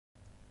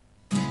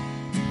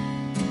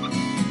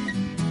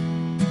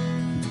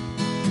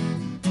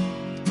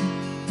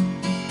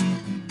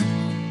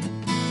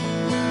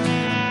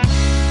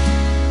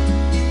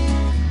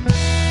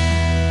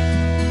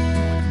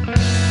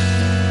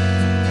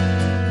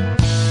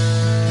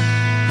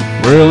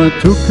Well, I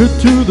took her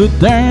to the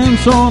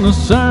dance on a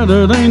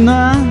Saturday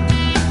night.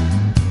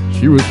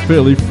 She was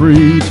fairly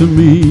free to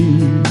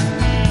me.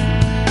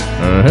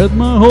 I had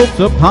my hopes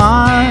up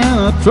high and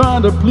I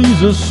tried to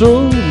please her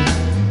so,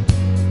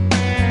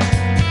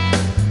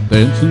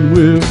 dancing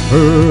with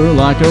her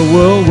like a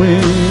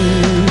whirlwind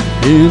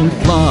in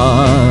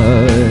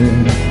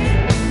flight.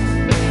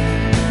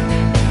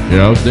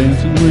 Yeah, I was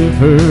dancing with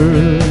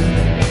her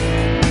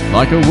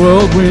like a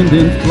whirlwind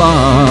in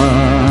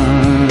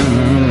flight.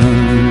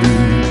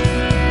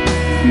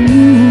 Ooh,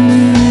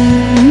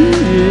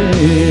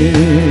 yeah.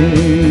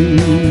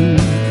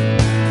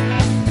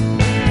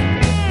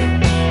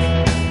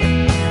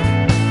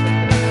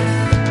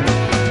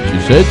 She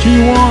said she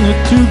wanted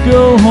to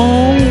go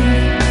home.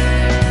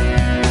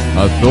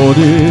 I thought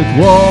it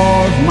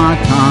was my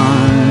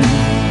time,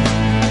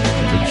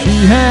 but she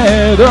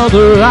had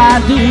other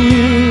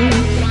ideas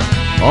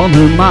on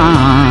her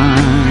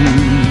mind.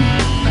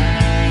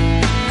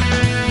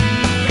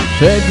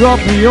 She said, drop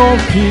me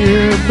off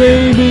here,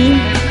 baby,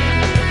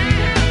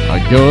 I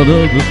got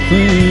other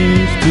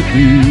things to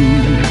do.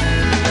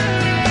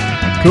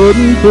 I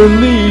couldn't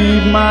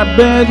believe my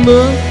bad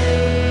luck,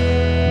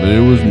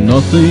 there was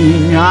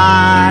nothing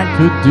I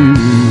could do.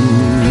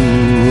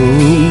 Oh,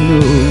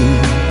 no.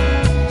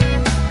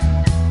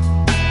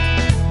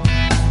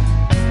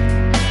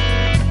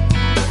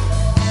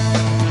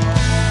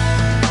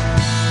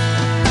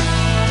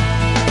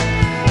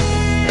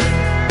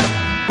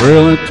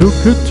 Well, I took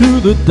her to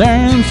the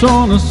dance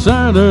on a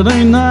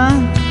Saturday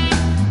night.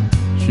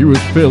 She was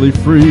fairly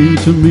free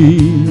to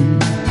me.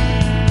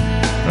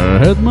 I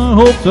had my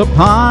hopes up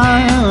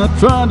high and I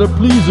tried to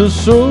please her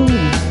so,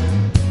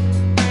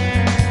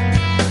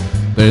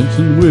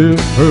 dancing with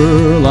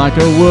her like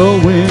a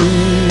whirlwind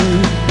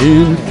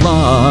in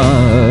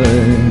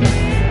flight.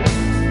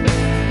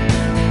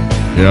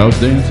 Yeah, I was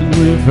dancing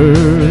with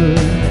her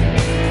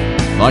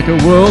like a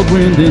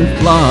whirlwind in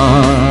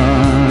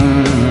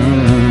flight.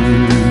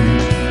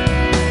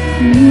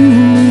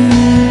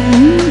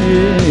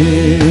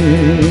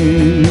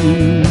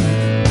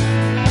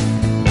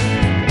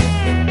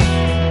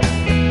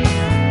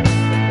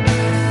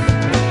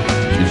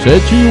 She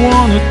said she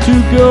wanted to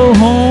go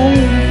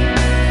home.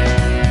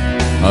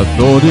 I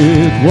thought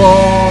it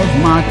was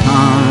my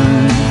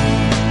time,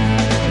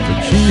 but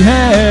she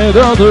had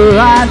other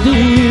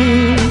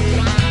ideas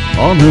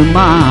on her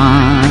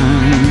mind.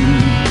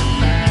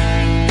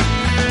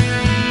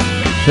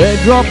 She said,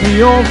 drop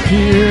me off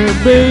here,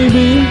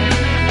 baby,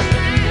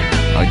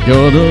 I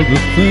got other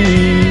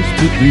things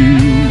to do.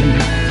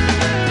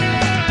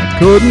 I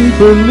couldn't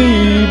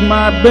believe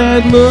my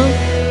bad luck,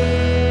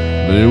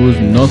 there was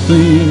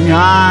nothing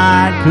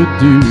I could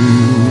do.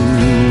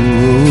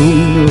 Oh,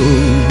 no.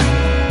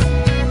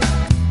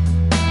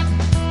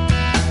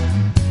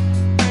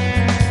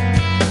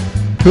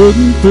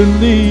 Couldn't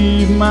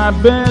believe my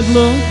bad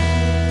luck,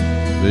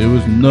 there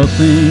was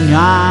nothing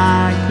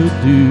I could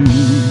do.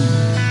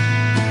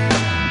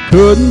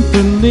 Couldn't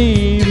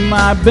believe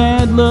my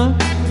bad luck,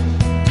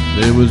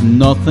 there was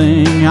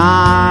nothing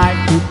I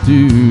could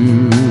do.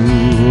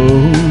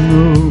 Oh,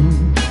 no.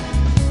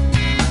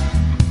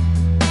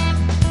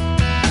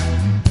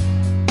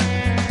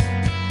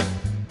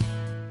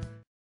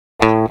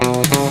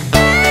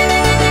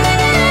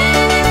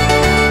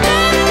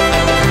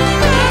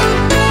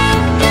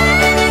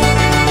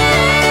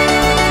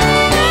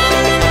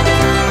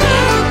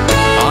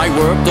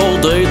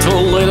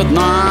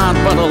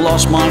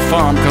 Lost my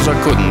farm cause I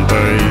couldn't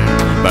pay.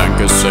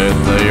 Bankers said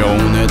they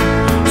own it,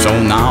 so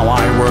now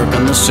I work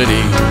in the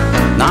city.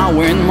 Now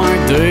when my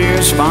day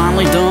is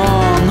finally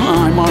done,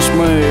 I must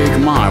make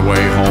my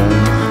way home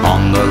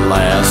on the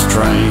last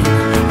train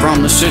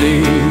from the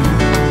city.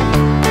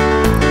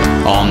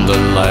 On the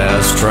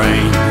last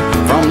train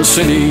from the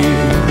city.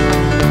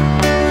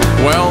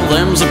 Well,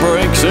 them's the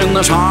breaks in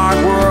this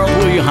hard world.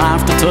 We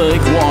have to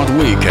take what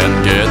we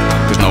can get,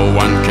 cause no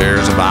one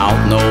cares about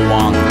no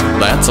one.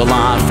 That's a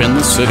life in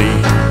the city.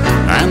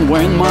 And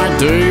when my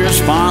day is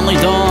finally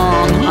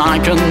done, I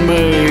can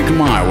make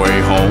my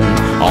way home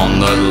on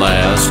the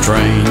last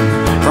train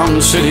from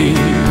the city.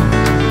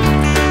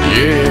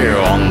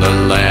 Yeah, on the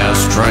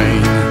last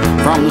train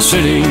from the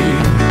city.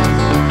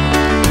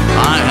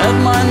 I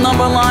have my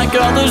number like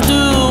others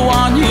do.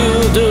 What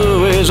you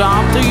do is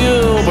up to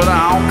you, but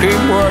I'll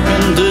keep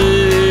working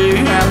day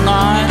and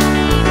night.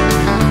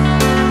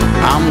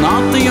 I'm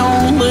not the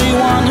only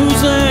one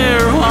who's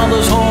there.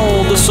 Others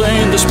hold the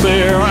same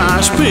despair. I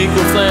speak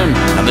with them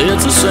and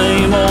it's the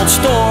same old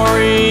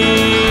story.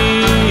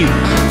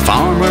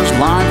 Farmers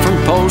line from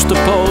post to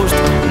post,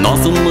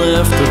 nothing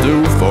left to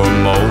do for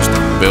most.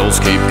 Bills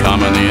keep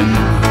coming in,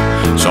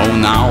 so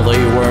now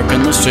they work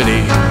in the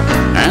city.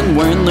 And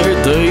when their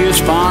day is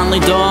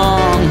finally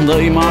done,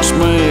 they must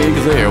make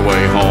their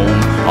way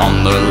home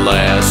on the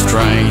last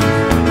train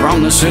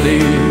from the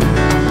city.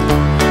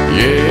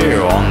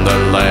 Yeah, on the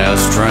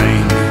last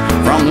train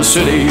from the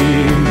city.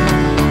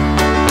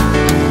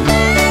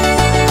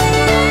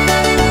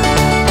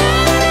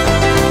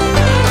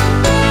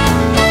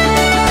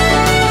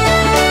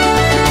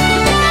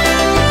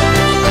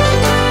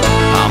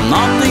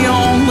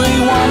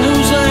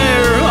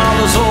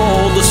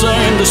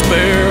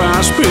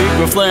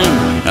 with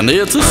them, and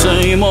it's the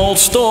same old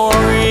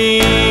story.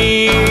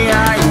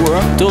 I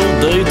worked all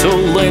day till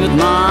late at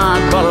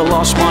night, but I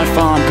lost my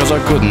farm cause I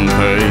couldn't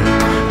pay.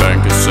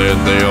 Bankers said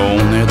they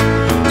own it,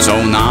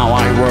 so now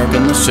I work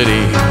in the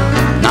city.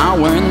 Now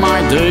when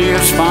my day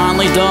is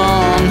finally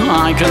done,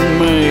 I can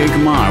make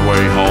my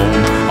way home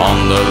on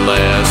the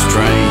last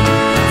train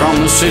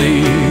from the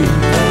city.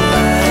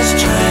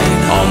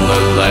 On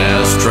the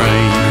last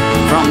train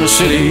from the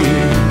city.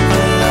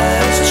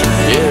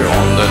 Yeah,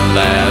 on the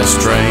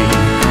last train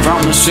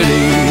from the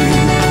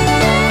city.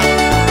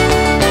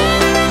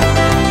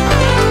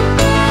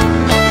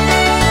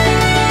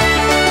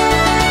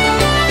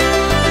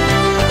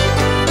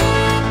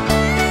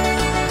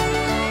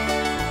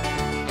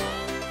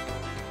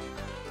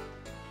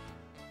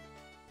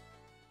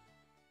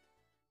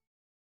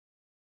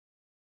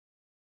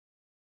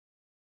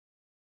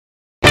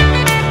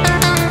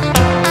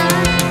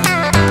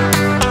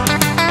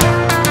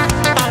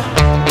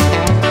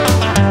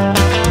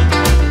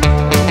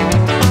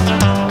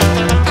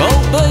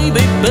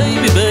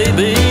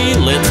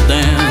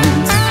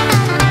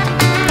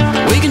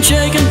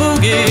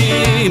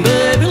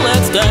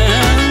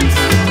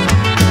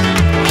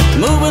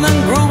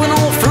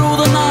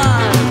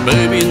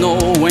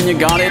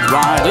 Got it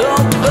right. Oh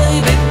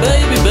baby,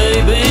 baby,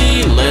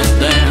 baby, let's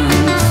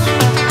dance.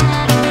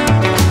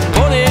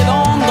 Put it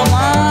on the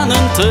line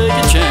and take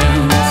a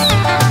chance.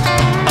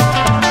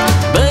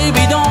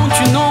 Baby, don't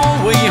you know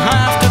we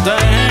have to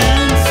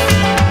dance?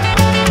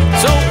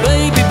 So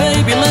baby,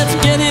 baby, let's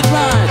get it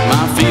right.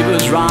 My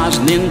fever's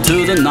rising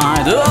into the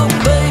night. Oh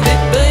baby,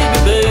 baby,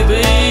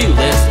 baby,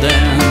 let's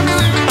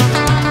dance.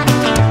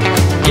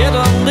 Get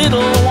a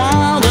little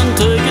wild and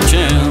take a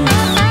chance.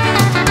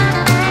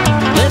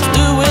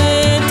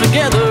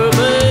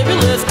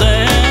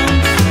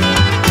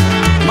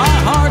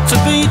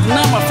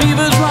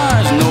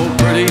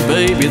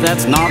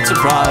 That's not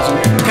surprising.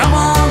 Come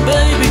on,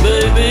 baby,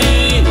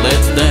 baby,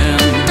 let's dance.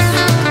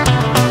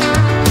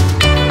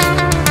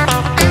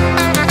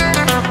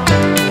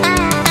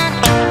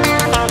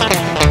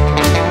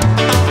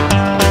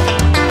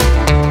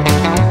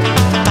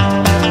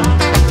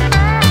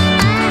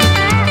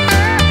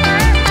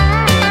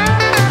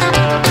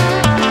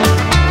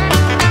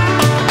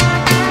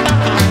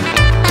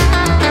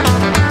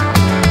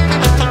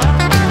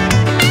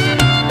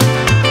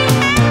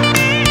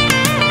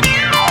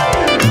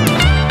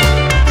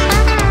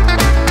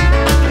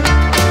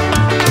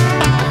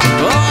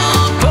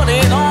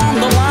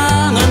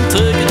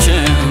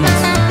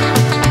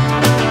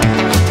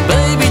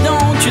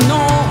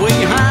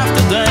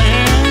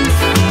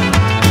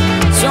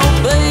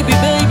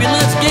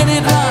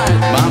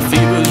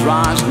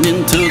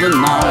 Into the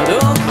night.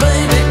 Oh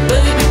baby,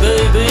 baby,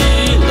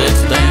 baby,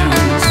 let's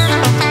dance.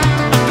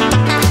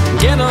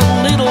 Get a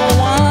little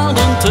wild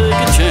and take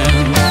a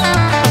chance.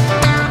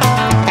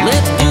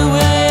 Let's do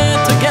it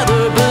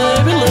together,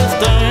 baby, let's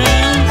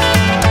dance.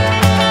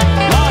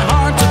 My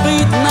heart's a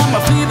beating and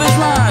my fever's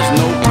rising.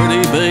 Oh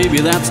pretty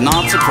baby, that's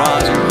not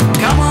surprising.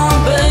 Come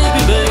on, baby.